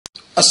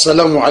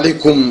السلام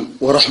عليكم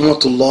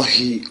ورحمة الله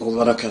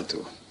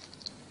وبركاته.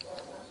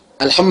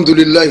 الحمد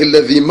لله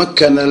الذي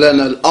مكن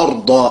لنا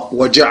الأرض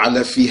وجعل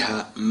فيها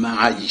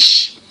معايش،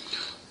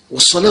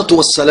 والصلاة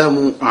والسلام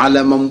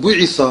على من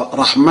بعث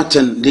رحمة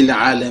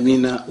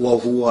للعالمين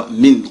وهو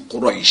من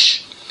قريش.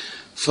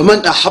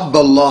 فمن أحب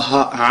الله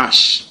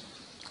عاش،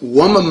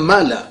 ومن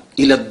مال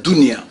إلى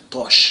الدنيا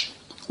طاش،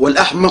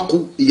 والأحمق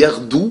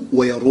يغدو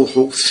ويروح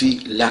في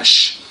لاش،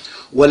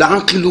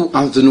 والعاقل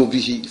عن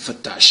ذنوبه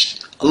فتاش.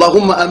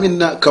 اللهم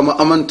آمنا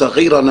كما أمنت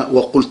غيرنا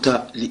وقلت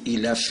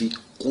لإلاف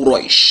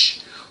قريش.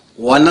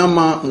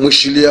 Wanama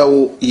mwishili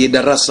yao ye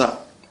darasa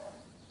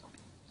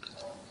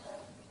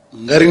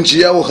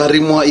ngarinji yao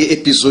harimwa ye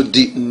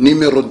episodi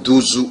numero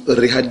 12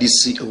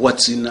 rehadisi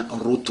watina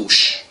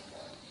rutush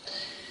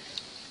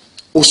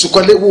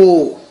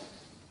usukalewo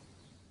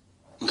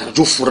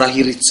ngarjo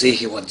furahiri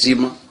tsehe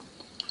wadzima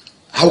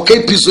hauka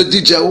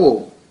episodi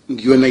jao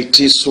ngiyo na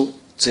itiso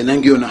tena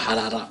ngiyo na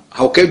harara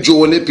hauka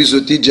jowone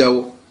episodi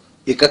jao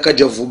ikaka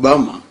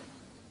javubama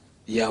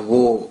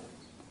yabo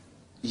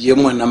ye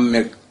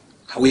mwanamme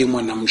hawe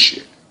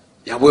mwanamshe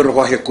yabo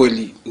roho yake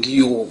kweli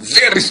ngiyo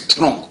very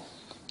strong.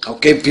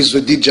 Okay,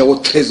 episode jao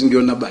 13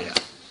 ngiyo nabaya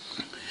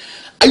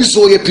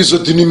aizo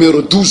episode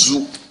numero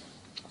 12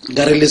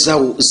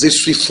 ngarelezao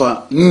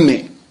zeswifa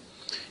 4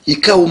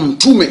 ikao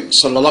mtume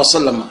sallallahu alaihi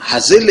wasallam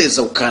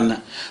hazeleza ukana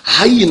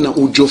haina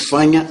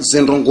ujofanya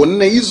zendongo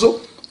 4 hizo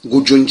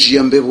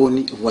ngujonjia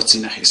mbevoni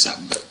watina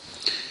hesabu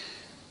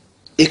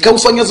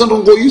ikaufanya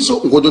zendongo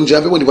hizo ngujonjia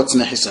mbevoni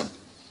watina hesabu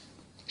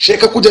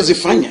sheka kuja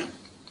zifanya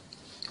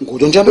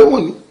ngojonja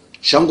mbewoni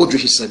shango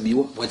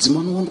juhisabiwa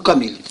wadzimano wandu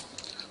kamili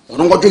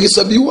wanongo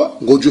juhisabiwa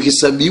ngojo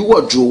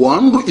hisabiwa jo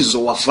wandu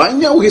izo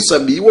wafanya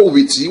uhisabiwa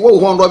uvitiwa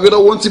uhondo avira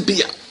wonti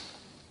pia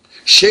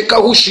sheka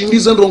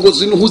hushindiza ndongo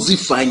zinu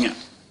huzifanya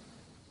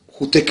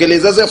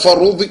hutekeleza za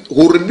farudhi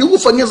huridi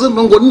kufanya za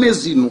ndongo 4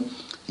 zinu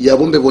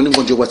yabo mbewoni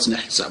ngojo watina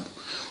hisabu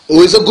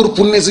uweza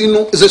grupu 4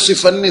 zinu ze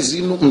sifa 4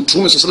 zinu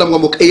mtume sallallahu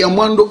alaihi wasallam ya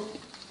mwando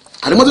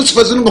alimazo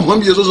sifa zinu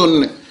ngomwambie zozo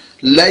 4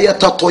 la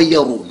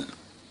yatatayarun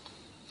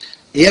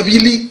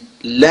yabili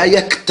la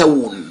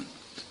yaktawun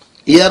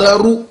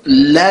yararu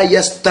la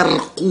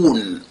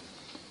yastarqun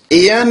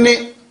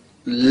yani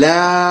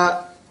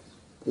la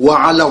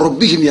wa ala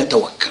rabbihim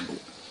yatawakkalu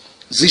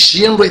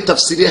zishiendo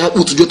tafsiriha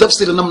utujo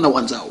tafsiri namna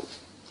wanzao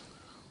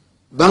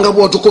banga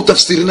bo tuko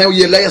tafsiri nayo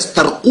ya la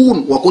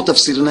yastarqun wako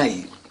tafsiri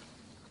nayo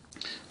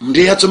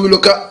ndiye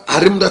hatomiloka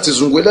harimda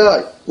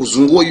tizungwela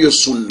uzunguo hiyo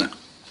sunna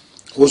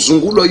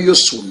uzungulo hiyo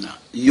sunna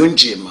hiyo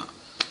njema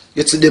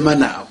yetsidema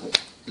nabo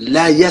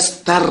la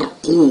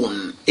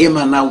yastarqun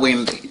emana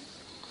wende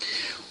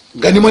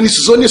ngani mani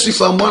sizoni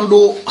sifa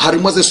mwando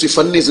harimwaze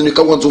sifa 4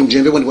 zinikawanzo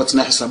unjembe wani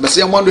watina hisabu basi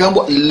ya mwando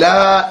hambo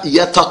la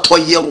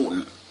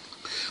yatatayarun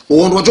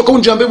wondo wajoka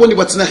unjembe wani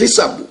watina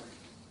hisabu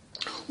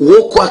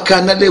woko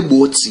akana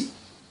leboti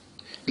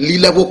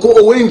lilaboko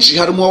owenji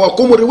harimwa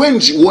wakomori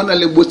wenji wona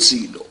leboti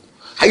ilo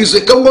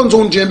haize kawanzo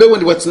unjembe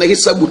wani watina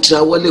hisabu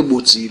tawa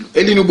leboti ilo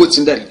eli ni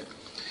boti ndali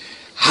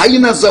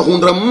haina za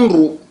hundra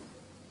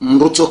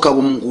mru toka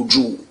Mungu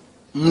juu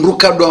mru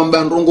kado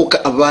amba ndongo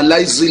ka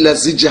avalaizi la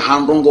zije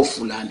handongo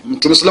fulani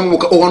mtume sallallahu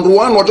alaihi wasallam wandu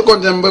wanu watoka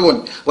njambevoni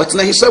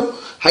watina hisabu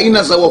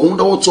haina za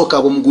wahunda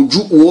wotoka Mungu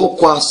juu uo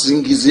kwa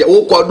singizia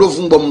uo kwa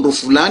dovumba mru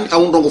fulani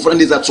au ndongo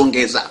fulani za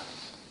tsongeza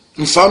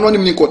mfano ni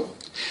mniko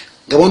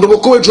ngabondo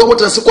bokowe jobo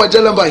tansiku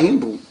ajala mba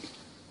hindu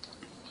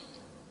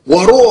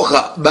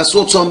waroha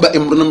basoto amba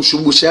emruna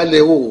mshubusha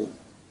leo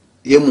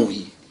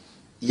yemuhi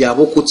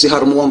yabo kuti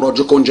harimo wandu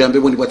wajoko njambe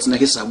boni batina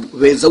hesabu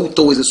weza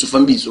utoweze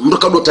sufambizo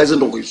mrukado taize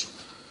ndongo hizo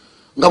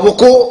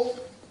ngaboko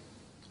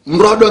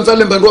mrado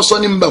anzale mbandwa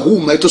swani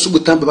mbahuma ito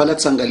subutamba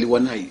balatsangaliwa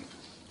nayi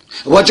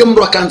waje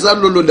mro akanza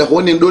lolo la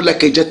hone ndola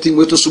kejati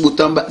mweto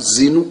subutamba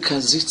zinu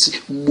kaziti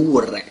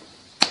bure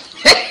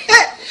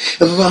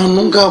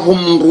vanu ngabo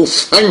mru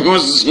fanyo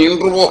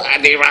zindu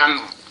hadivanu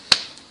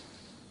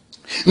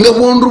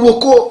ngabondu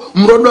boko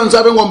mrodo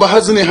nzabe ngomba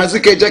hazine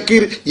hazike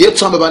jakiri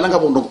yetsamba balanga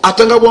bondo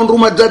atanga bondu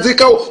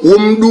majazika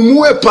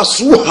umdumue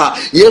pasuha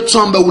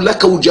yetsamba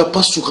ulaka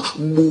ujapasuha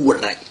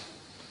bure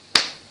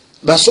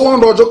baso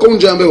ndo joko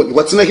unjambe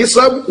watina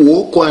hisabu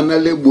woko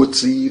anale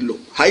botilo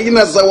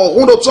haina za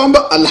wahundo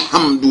tsamba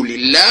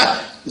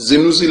alhamdulillah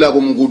zinuzila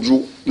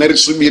bomguju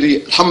narisubiri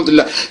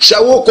alhamdulillah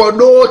shawo kwa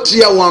doti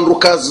ya wandu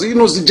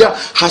kazino zija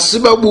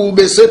hasibabu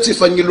beseti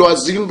fanyilo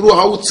azindu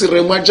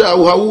hautsire mwaja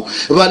au hau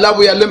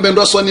valabu ya lembe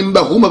ndo swani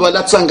mbahuma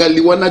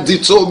balatsangaliwa na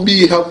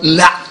ditobi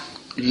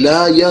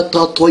la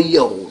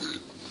yatatayarun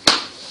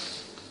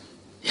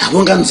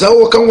yabonga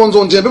nzawo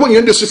kangonzo njembe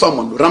bonyende sifa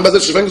mwandu rambaze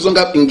sifa ngizo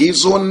ngapi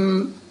ngizo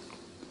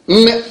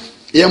ne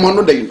ya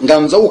mwandu dai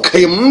nganza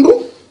ukaye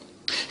mundu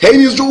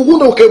heni zo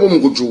ugunda ukaye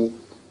bomguju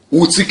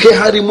utike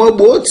harimo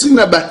boti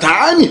na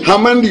bataani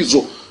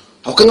hamandizo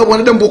hakanga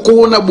bwanada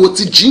mbokuona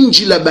boti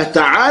jinji la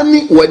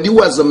bataani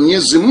wadiwa za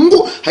Mwenyezi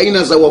Mungu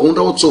haina za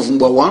wahunda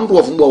wotsovumbwa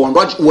wandu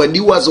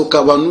wadiwa za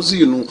kabanuzi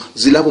inu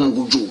zilabo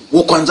mguju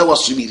wo kwanza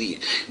wasubirie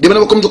demana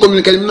bakomzo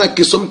communication na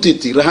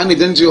kisomtiti rahani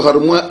denje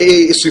harimo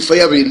sifa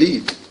ya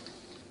beli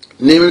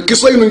ne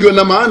Kiswahili ngio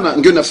na maana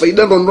ngio na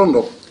faida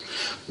ndondondo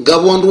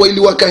ngabondu waili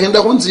wakahenda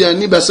honzi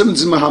yani basi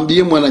mzima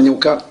hambie mwana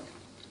nyuka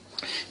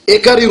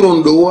ekari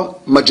rondoa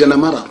majana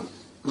mararu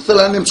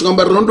mathalan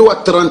mtsungamba rondoa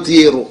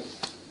 30 euro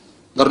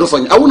ngardo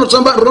fanya au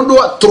notsamba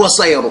rondoa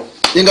 300 euro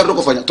ngardo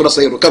kufanya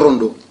 300 euro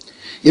karondo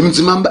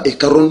imzimamba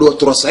ekarondoa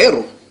 300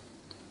 euro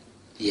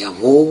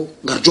yavo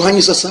ngarjo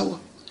hanyisa sawa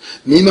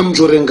mimi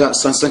mjorenga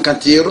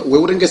 150 euro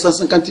wewe urenge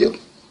 150 euro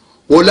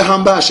wala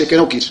hamba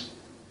shekena ukira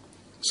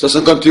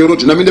 150 euro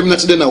jina minde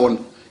mnatide naona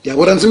ya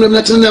bora nzimle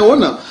mnatide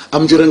naona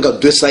amjorenga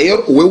 200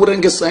 euro wewe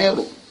urenge 100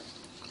 euro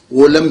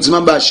wala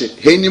mzima bashe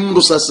heni mndu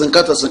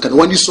 150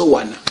 wandiso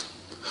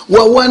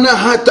wana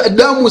hata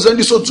damu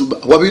zandiso zuba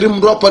wabiri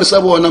mndu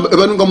aparisabo wana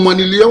ebanunga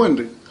mwanilia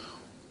wende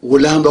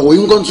wala hamba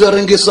wayunga nzu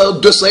yarenge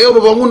 200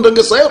 euro bamunda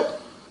nge 100 euro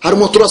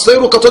harimo 300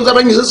 euro katonza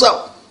rangi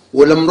sawa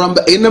wala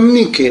mramba ina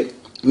mnike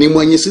ni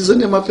mwanyisize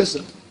ne mapesa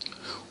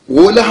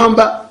wala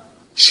hamba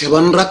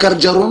sheban rakar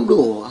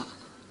jarondo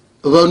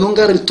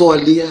vanunga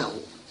rituali yao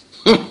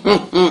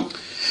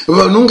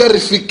vanunga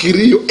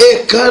rifikirio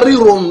kari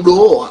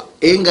rondoa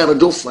engara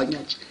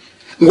dofanyaje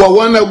ngwa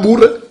wana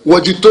bure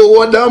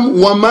wajitoa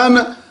damu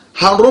wamana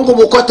harongo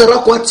bokota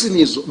rako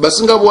atinizo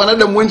basi ngabo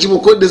wanadamu wenji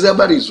bokodeze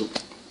habarizo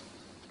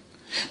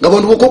ngabo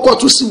ndiboko kwa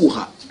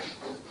tusibuha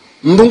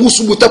ndungu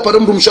subuta pare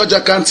mndu mshaja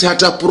kanti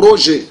hata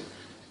projet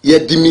ya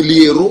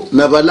 10,000 euro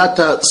na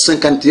valata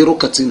 50 euro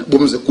katina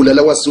bomze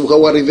kulala wasiuha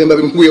warivemba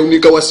bimbu ya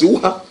unika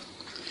wasiuha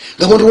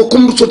ngabo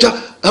kumdu soja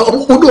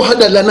udo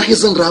hada la na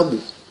hizan rabu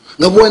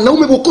ngabo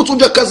naume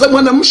bokotoja kaza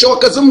mwana msha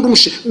wakaza mndu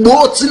mshe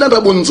botsi la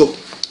rabonzo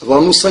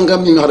vanu sanga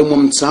mina harimo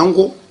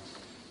mtsango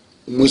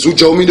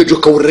mwezuja uminde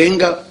joka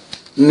urenga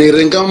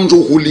nerenga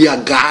mndu hulia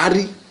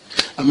gari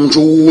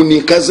mndu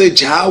unikaze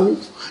jau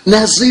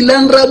na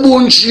zilanda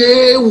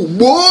bonje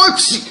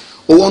uboti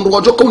owandu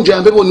wajoka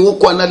unjambe boni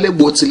wokwana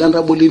leboti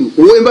landa bolini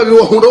wemba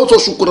biwa hunda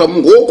utoshukura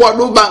Mungu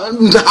wokwado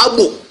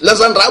ndabo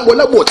lazandrabo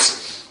la boti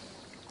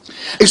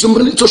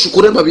isumbrili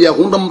toshukura babi ya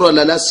hunda mro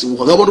alalasi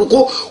ngabondu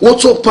ko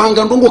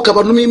wotopanga ndongo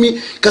kabanu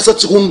mimi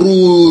kasatsi kundu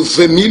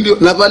 20 million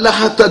na bala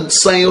hata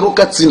 100 euro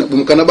katsina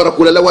bumkana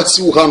barakula la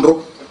wasi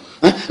uhandro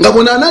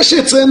ngabona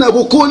nashe tena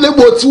bukole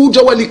boti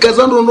uja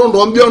walikaza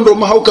ndondo ambiondo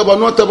mahauka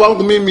banwata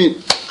bangu mimi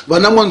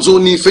bana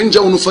mwanzoni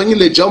fenja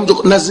unufanyile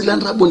jambo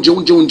nazilanda bonje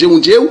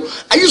unje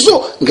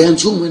aizo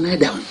nganzu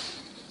mwanadamu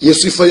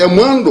Yesu ifa ya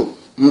mwando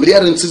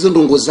mriare nsize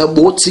ndongo za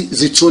boti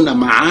zitona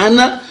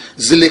maana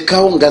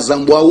zilekao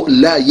ngazambwao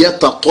la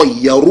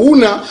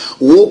yatatayaruna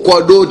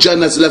wokwa doja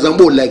na zila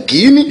zambo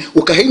lagini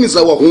ukahini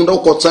za wahunda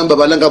ukotsamba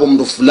balanga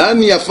bomndo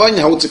fulani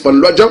yafanya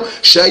hautifanlwa jam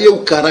shaye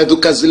ukaradu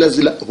kazila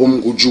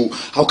bomnguju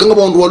haukanga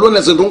bondu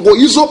walona zendongo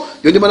hizo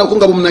yoni maana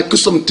kunga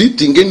bomnakiso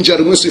mtiti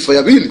ngenjari mwesu ifa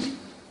ya bili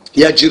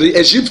ya jiri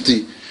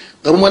Egypti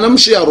kama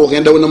mwanamshi ya roho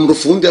enda wana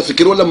mrufundi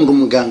afikiri wala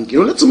mrumgangi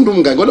wala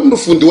mrumgangi wala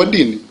mrufundi wa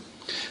dini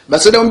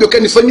basi da mbio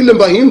kanifanyile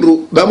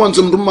mbahindru ba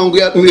mwanzo mrumangu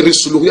ya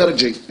risuluhu ya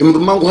rajai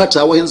mrumangu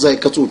hata awahenza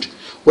ikatuti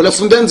wala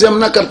fundanzi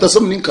amna karta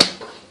samninka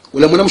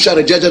wala mwanamshi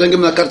arajaja rangi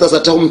mna karta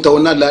sata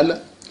mtaona lala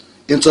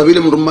yentsabile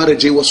mrumare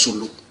jai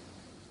wasulu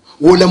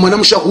wala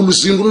mwanamshi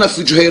huluzindu na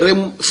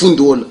fijuherem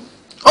fundi wala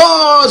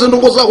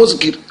zendongo zako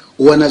zikiri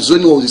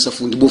wanazoni wauzisa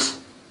fundi bofu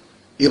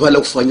ibala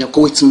kufanya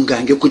ko wethi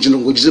mngange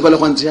kujinongo jizibala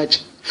kwanzi yache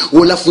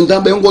wala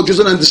fundamba yongo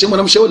juzo nandishe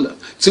mwana mshaula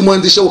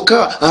simwandisha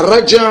uka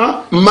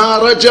raja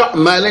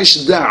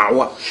malish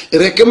da'wa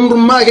rekem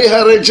rumage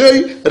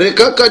harajay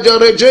rekaka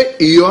jarajay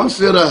iyo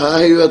amfira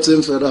hayo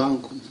atemfira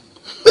hangu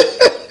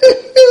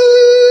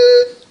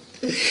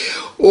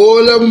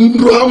wala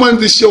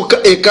mruhamandisha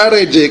uka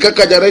ekareje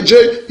kaka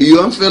jarajay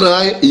iyo amfira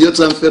hayo iyo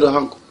tamfira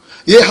hangu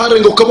ye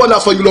harengo kabala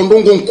afanyulo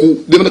ndongo nku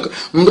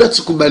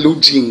mrati kubali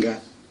ujinga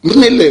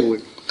mrnelewe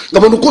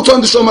ngabantu kotwa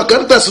ndisho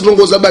makarta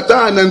sidongoza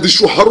batana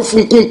ndisho harufu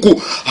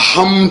nkunku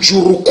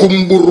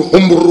hamjurukumburu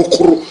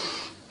humburukuru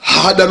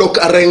hada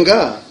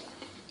lokarenga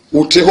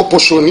uteho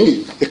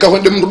poshoni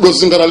ekawende mrudo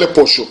zingara le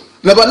posho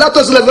na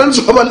balata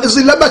zilaganzu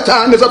zila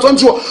batana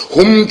zatwanzwa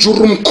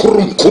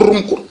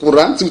humjurumkurum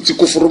kuranti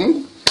utikufurum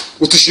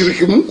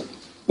utishiriki Mungu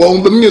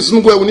waombe Mwenyezi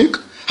Mungu yaunika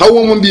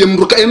hawo mwambie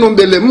mruka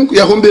enombele Mungu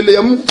ya hombele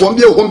ya Mungu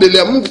mwambie hombele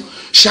ya Mungu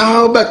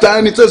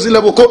shabatani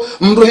tazila boko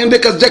mruhende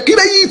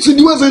kajakira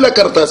yitsidiwa zila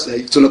kartasi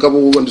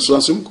tunakabo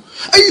ndiswansi Mungu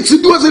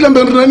ayitsidiwa zila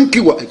mbendana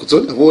kiwa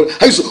ayikutona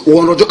haizo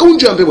wonojoka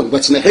unjambe bwana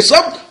batsina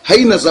hesab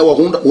haina za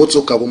wahunda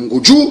wotsoka Mungu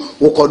juu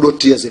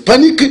ukodotia ze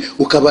paniki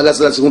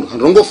ukabalaza zihunda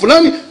ndongo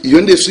fulani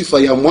iyo ndiye sifa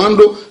ya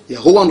mwando ya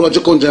huwa ndo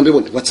wajoka unjambe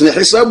bwana batsina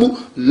hesabu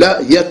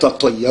la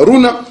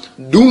yatatayaruna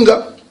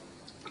dunga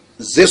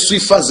ze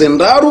sifa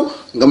zendaru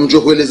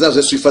ngamjoheleza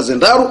ze sifa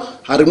zendaru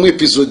harimu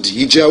episode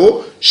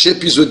ijao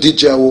episode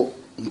ijao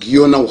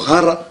ngiona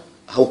uhara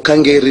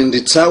haukangere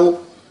nditsao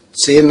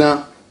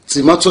tena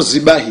tsimatso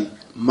zibahi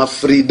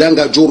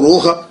mafridanga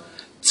joroha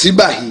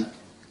tsibahi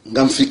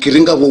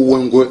ngamfikiringa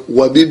wongwe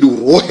wabidu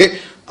rohe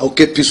au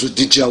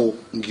episode ijao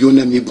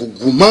ngiona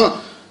mibuguma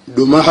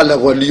do mahala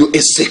walio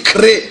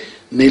secret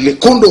ne le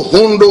kondo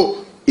hondo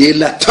e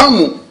la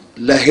tamu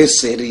la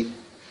heseri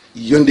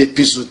yonde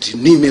episode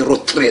numero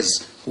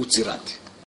 13 utirate